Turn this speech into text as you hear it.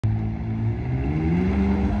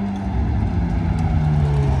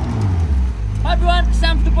Hi everyone,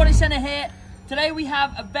 Sam from the Body Centre here. Today we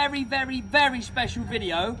have a very special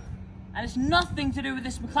video, and it's nothing to do with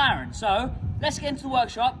this McLaren. So let's get into the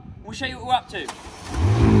workshop and we'll show you what we're up to.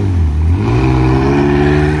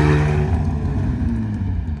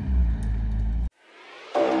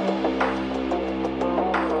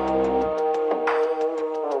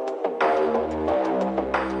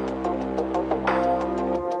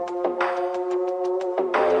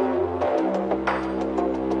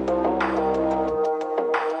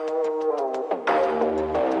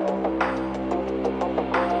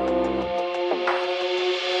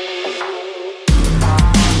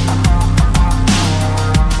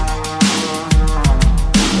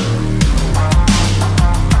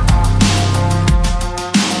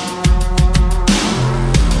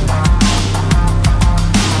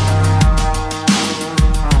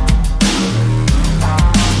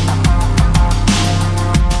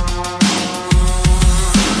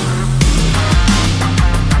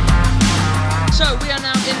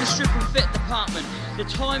 The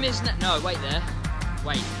time is now, no, wait there,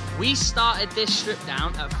 wait. We started this strip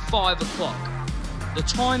down at 5 o'clock. The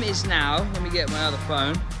time is now, let me get my other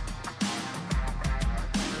phone.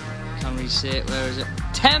 Can't really see it, where is it?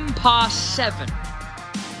 10 past 7.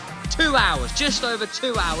 2 hours, just over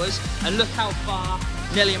 2 hours, and look how far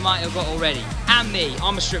Nelly and Mike have got already. And me,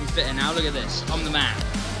 I'm a strip and fitter now, look at this, I'm the man.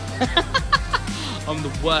 I'm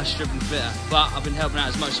the worst strip and fitter, but I've been helping out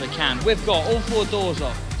as much as I can. We've got all 4 doors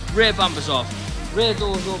off, rear bumpers off, rear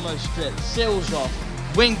doors almost stripped, sills off,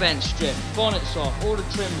 wing vent stripped, bonnets off, all the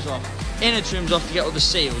trims off, inner trims off to get all the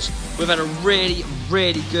seals. We've had a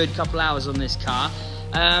really good couple hours on this car.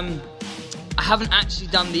 I haven't actually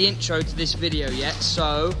done the intro to this video yet,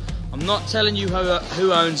 so I'm not telling you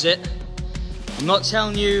who owns it. I'm not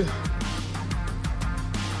telling you...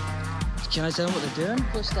 Can I tell them what they're doing?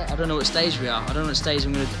 I don't know what stage we are. I don't know what stage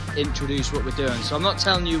I'm going to introduce what we're doing. So I'm not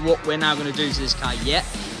telling you what we're now going to do to this car yet.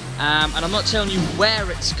 And I'm not telling you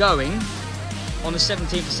where it's going on the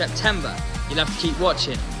 17th of September. You'll have to keep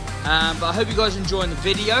watching. But I hope you guys are enjoying the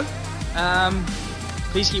video.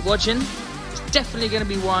 Please keep watching. It's definitely going to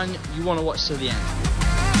be one you want to watch till the end.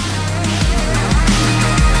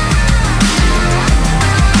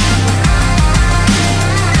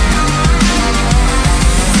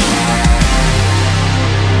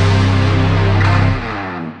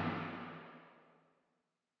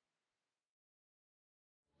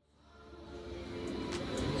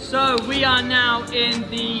 So we are now in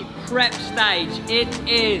the prep stage. It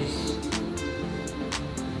is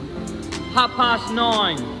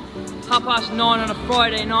 9:30. 9:30 on a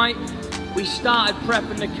Friday night. We started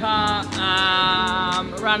prepping the car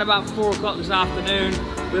around about 4 o'clock this afternoon.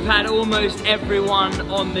 We've had almost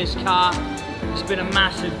everyone on this car. It's been a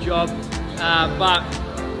massive job, but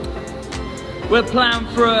we're plowing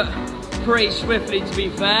through it pretty swiftly, to be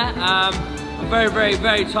fair. I'm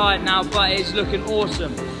very tired now, but it's looking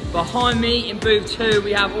awesome. Behind me in booth 2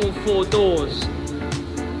 we have all 4 doors.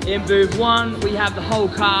 In booth 1 we have the whole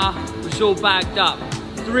car, which is all bagged up.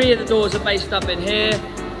 3 of the doors are based up in here.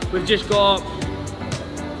 We've just got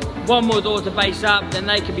 1 more door to base up, then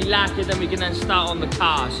they can be lacquered, then we can then start on the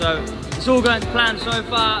car. So it's all going to plan so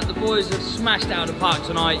far. The boys have smashed out of the park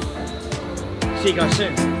tonight. See you guys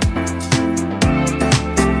soon.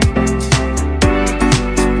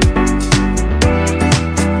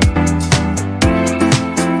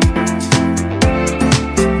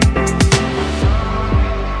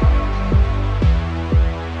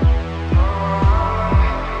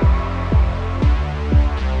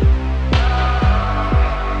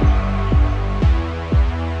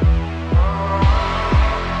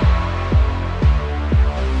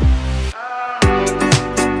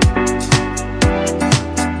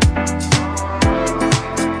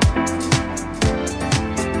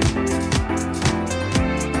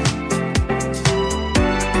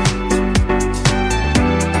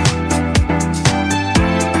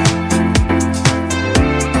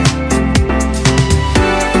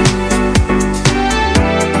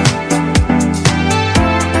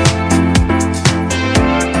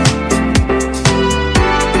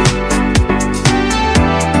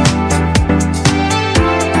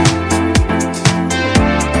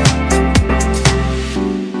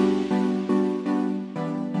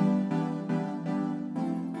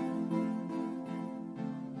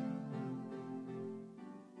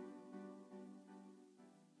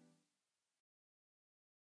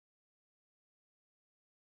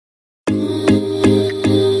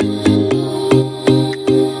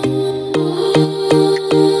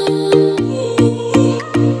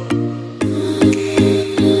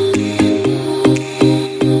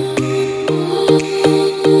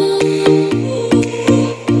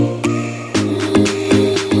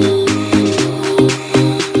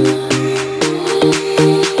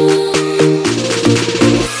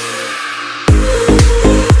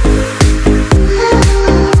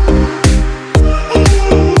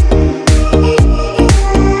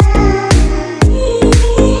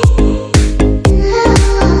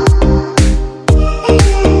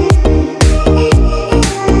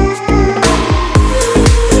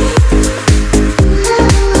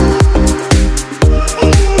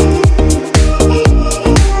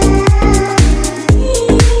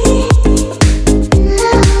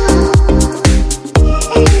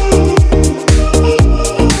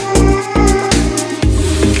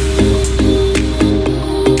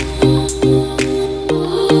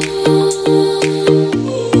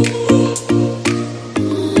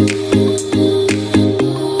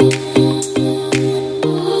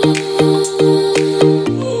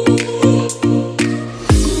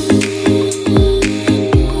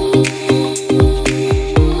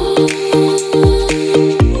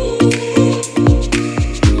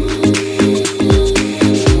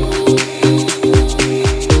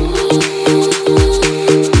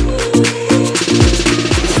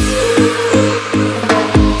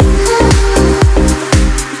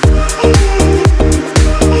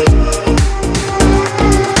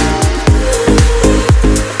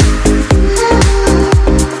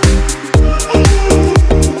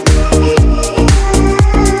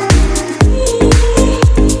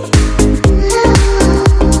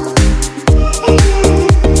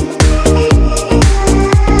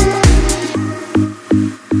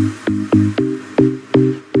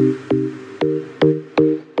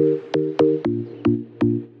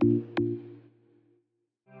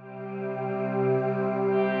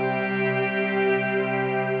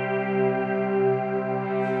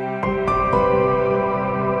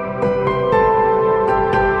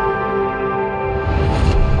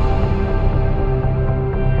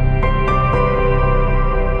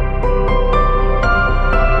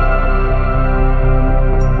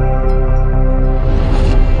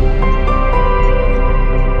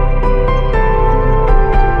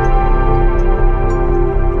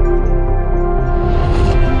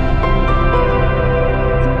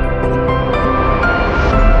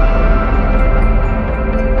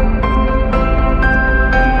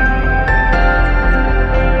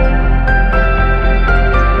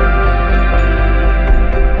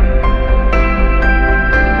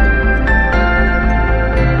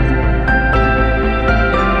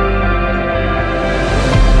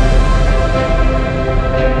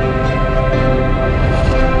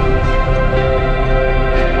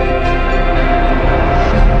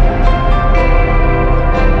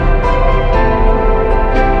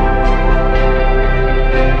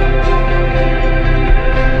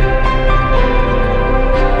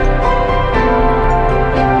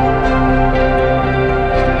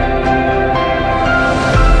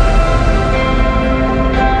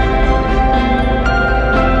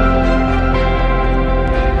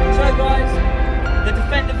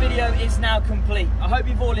 now complete. I hope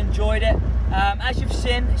you've all enjoyed it. As you've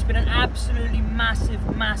seen, it's been an absolutely massive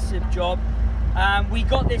job. We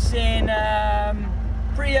got this in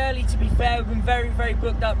pretty early, to be fair. We've been very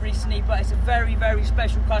booked up recently, but it's a very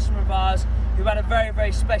special customer of ours who had a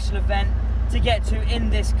very special event to get to in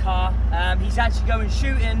this car. He's actually going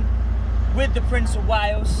shooting with the Prince of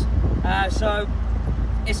Wales, so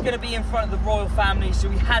it's going to be in front of the royal family, so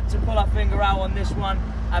we had to pull our finger out on this one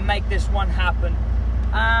and make this one happen.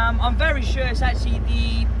 I'm very sure it's actually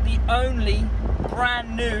the only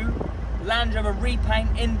brand new Land Rover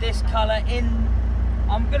Repaint in this colour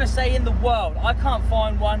I'm going to say in the world. I can't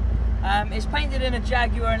find one. It's painted in a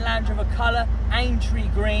Jaguar and Land Rover colour, Aintree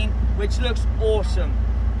Green, which looks awesome.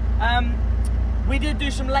 We did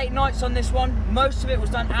do some late nights on this one. Most of it was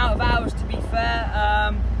done out of hours, to be fair.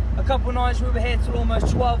 A couple of nights we were here till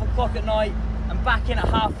almost 12 o'clock at night and back in at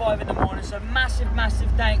 5:30 in the morning. So massive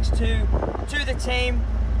thanks to the team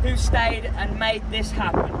who stayed and made this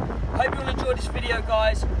happen. Hope you all enjoyed this video,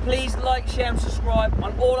 guys. Please like, share and subscribe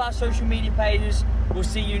on all our social media pages. We'll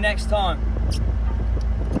see you next time.